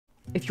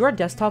If your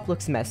desktop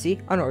looks messy,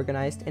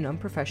 unorganized, and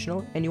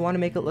unprofessional, and you want to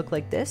make it look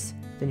like this,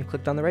 then you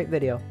clicked on the right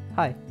video.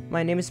 Hi,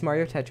 my name is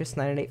MarioTetris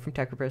 998 from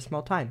Tech Repair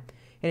Small Time,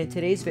 and in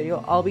today's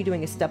video, I'll be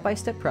doing a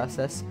step-by-step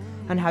process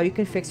on how you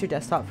can fix your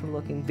desktop from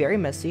looking very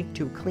messy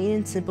to a clean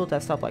and simple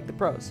desktop like the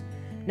pros.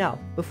 Now,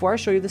 before I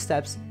show you the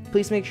steps,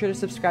 please make sure to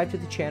subscribe to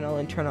the channel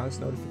and turn on its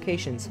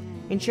notifications,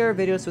 and share our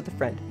videos with a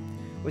friend.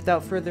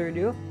 Without further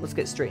ado, let's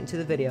get straight into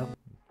the video.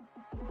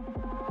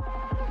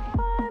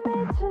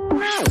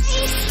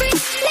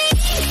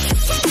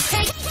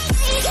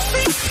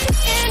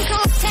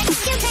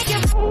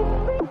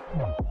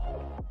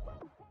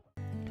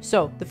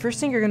 So, the first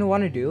thing you're going to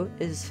want to do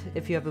is,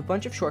 if you have a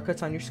bunch of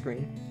shortcuts on your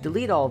screen,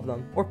 delete all of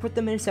them, or put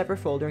them in a separate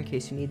folder in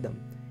case you need them.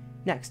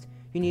 Next,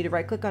 you need to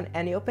right-click on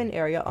any open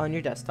area on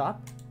your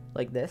desktop,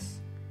 like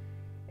this,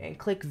 and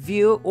click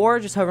View,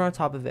 or just hover on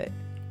top of it.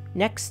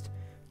 Next,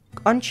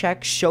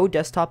 uncheck Show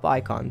Desktop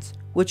Icons,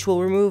 which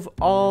will remove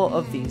all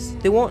of these.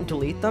 They won't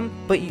delete them,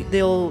 but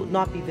they'll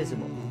not be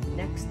visible.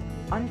 Next,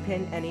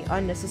 unpin any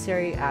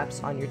unnecessary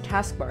apps on your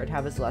taskbar to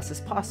have as less as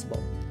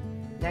possible.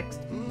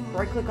 Next,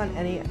 right-click on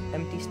any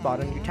empty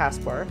spot on your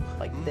taskbar,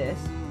 like this,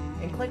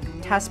 and click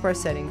Taskbar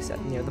Settings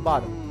near the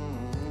bottom.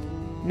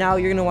 Now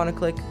you're going to want to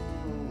click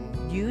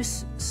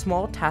Use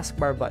Small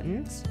Taskbar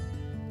Buttons,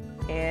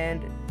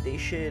 and they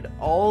should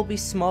all be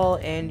small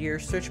and your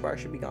search bar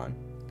should be gone.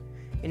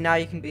 And now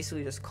you can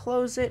basically just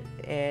close it,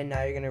 and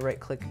now you're going to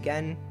right-click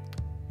again.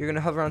 You're going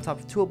to hover on top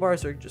of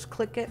toolbars or just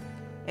click it,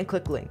 and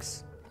click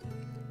Links.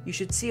 You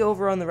should see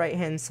over on the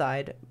right-hand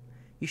side,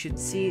 you should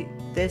see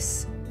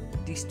these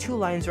two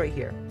lines right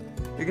here.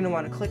 You're going to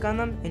want to click on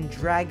them and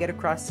drag it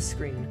across the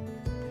screen.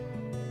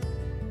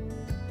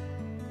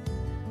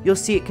 You'll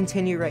see it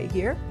continue right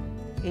here,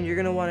 and you're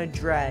going to want to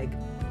drag.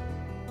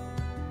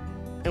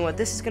 And what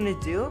this is going to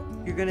do,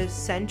 you're going to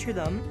center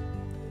them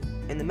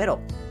in the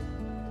middle.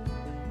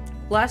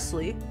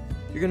 Lastly,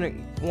 you're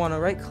going to want to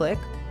right click,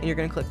 and you're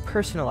going to click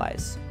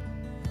Personalize.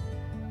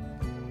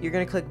 You're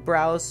going to click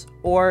Browse,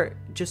 or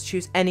just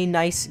choose any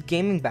nice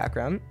gaming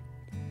background.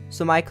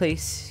 So my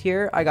case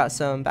here, I got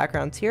some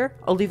backgrounds here.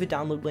 I'll leave a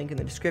download link in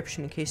the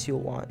description in case you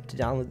want to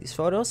download these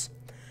photos.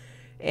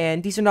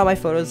 And these are not my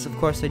photos, of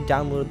course I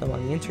downloaded them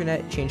on the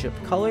internet, changed up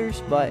the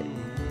colors, but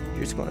you're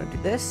just going to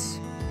do this.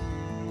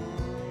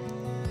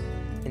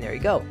 And there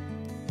you go.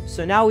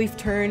 So now we've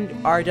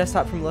turned our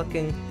desktop from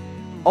looking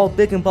all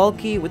big and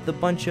bulky with a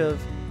bunch of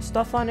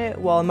stuff on it.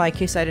 Well, in my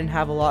case I didn't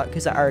have a lot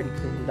because I already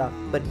cleaned it up,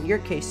 but in your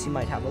case you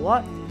might have a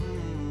lot.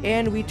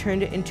 And we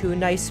turned it into a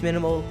nice,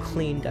 minimal,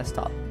 clean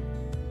desktop.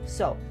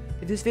 So,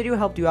 if this video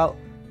helped you out,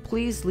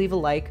 please leave a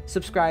like,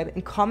 subscribe,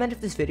 and comment if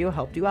this video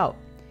helped you out.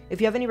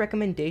 If you have any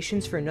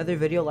recommendations for another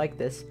video like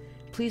this,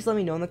 please let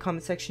me know in the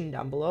comment section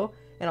down below,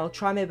 and I'll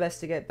try my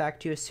best to get back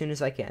to you as soon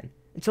as I can.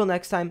 Until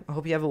next time, I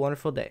hope you have a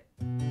wonderful day.